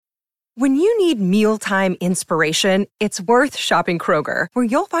When you need mealtime inspiration, it's worth shopping Kroger, where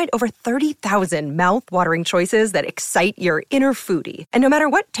you'll find over 30,000 mouth-watering choices that excite your inner foodie. And no matter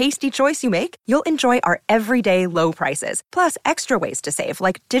what tasty choice you make, you'll enjoy our everyday low prices, plus extra ways to save,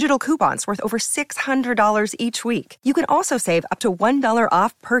 like digital coupons worth over $600 each week. You can also save up to $1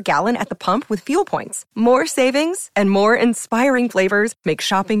 off per gallon at the pump with fuel points. More savings and more inspiring flavors make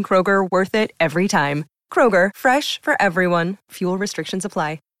shopping Kroger worth it every time. Kroger, fresh for everyone. Fuel restrictions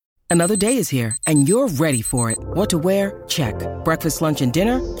apply. Another day is here, and you're ready for it. What to wear? Check. Breakfast, lunch, and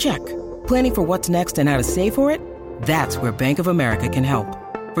dinner? Check. Planning for what's next and how to save for it? That's where Bank of America can help.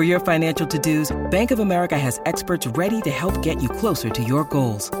 For your financial to-dos, Bank of America has experts ready to help get you closer to your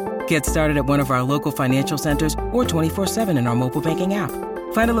goals. Get started at one of our local financial centers or 24/7 in our mobile banking app.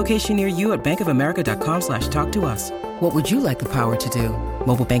 Find a location near you at bankofamerica.com/talktous. What would you like the power to do?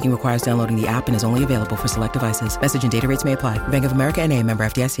 Mobile banking requires downloading the app and is only available for select devices. Message and data rates may apply. Bank of America NA, member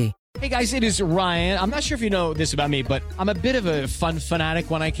FDIC. Hey guys, it is Ryan. I'm not sure if you know this about me, but I'm a bit of a fun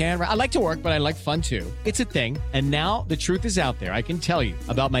fanatic when I can. I like to work, but I like fun too. It's a thing. And now the truth is out there. I can tell you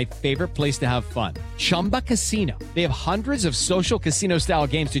about my favorite place to have fun. Chumba Casino. They have hundreds of social casino style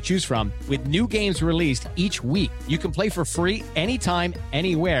games to choose from with new games released each week. You can play for free anytime,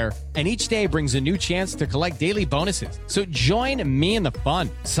 anywhere. And each day brings a new chance to collect daily bonuses. So join me in the fun.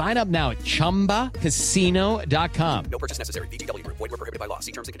 Sign up now at ChumbaCasino.com. No purchase necessary. VGW Group. Void where prohibited by law.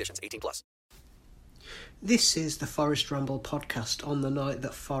 See terms and conditions. 18+. This is the Forest Rumble podcast on the night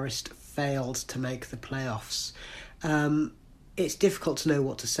that Forest failed to make the playoffs. It's difficult to know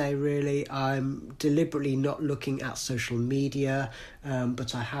what to say, really. I'm deliberately not looking at social media,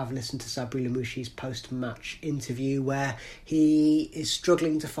 but I have listened to Sabri Lamouchi's post-match interview where he is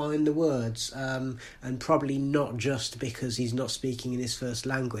struggling to find the words, and probably not just because he's not speaking in his first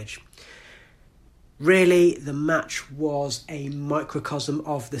language. Really, the match was a microcosm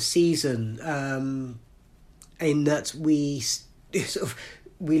of the season, in that we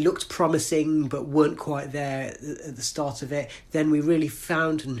looked promising but weren't quite there at the start of it. Then we really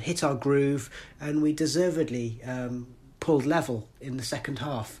found and hit our groove, and we deservedly pulled level in the second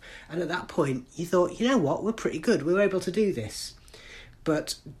half. And at that point, you thought, you know what, we're pretty good. We were able to do this.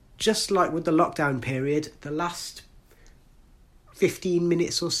 But just like with the lockdown period, the last 15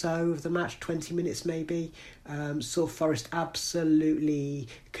 minutes or so of the match, 20 minutes maybe, saw Forest absolutely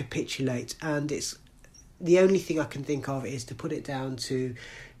capitulate. And it's the only thing I can think of is to put it down to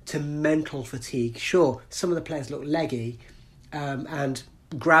mental fatigue. Sure, some of the players look leggy, and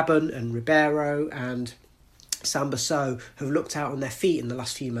Graben and Ribeiro and Sambasso have looked out on their feet in the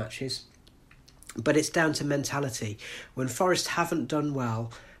last few matches. But it's down to mentality. When Forest haven't done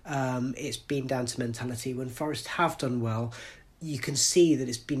well, it's been down to mentality. When Forest have done well, you can see that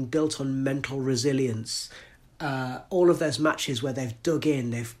it's been built on mental resilience. All of those matches where they've dug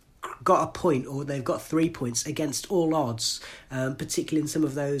in, they've got a point or they've got 3 points against all odds, particularly in some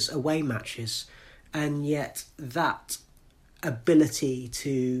of those away matches. And yet that ability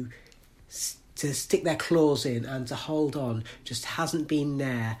to stick their claws in and to hold on just hasn't been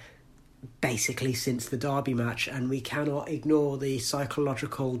there basically since the Derby match. And we cannot ignore the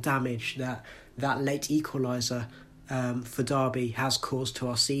psychological damage that late equaliser for Derby has caused to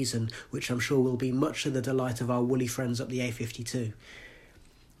our season, which I'm sure will be much to the delight of our woolly friends up the A52.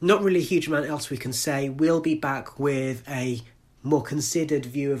 Not really a huge amount else we can say. We'll be back with a more considered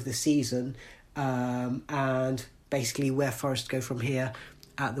view of the season, and basically where Forest go from here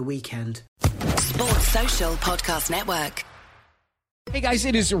at the weekend. Sports Social Podcast Network. Hey guys,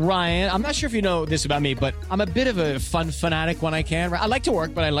 it is Ryan. I'm not sure if you know this about me, but I'm a bit of a fun fanatic when I can. I like to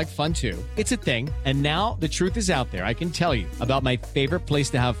work, but I like fun too. It's a thing. And now the truth is out there. I can tell you about my favorite place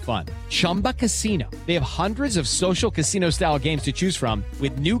to have fun. Chumba Casino. They have hundreds of social casino style games to choose from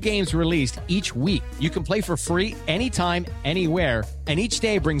with new games released each week. You can play for free anytime, anywhere. And each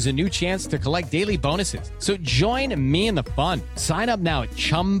day brings a new chance to collect daily bonuses. So join me in the fun. Sign up now at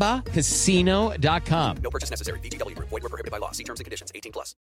ChumbaCasino.com. No purchase necessary. VGW Group. Void where prohibited by law. See terms and conditions. 18+.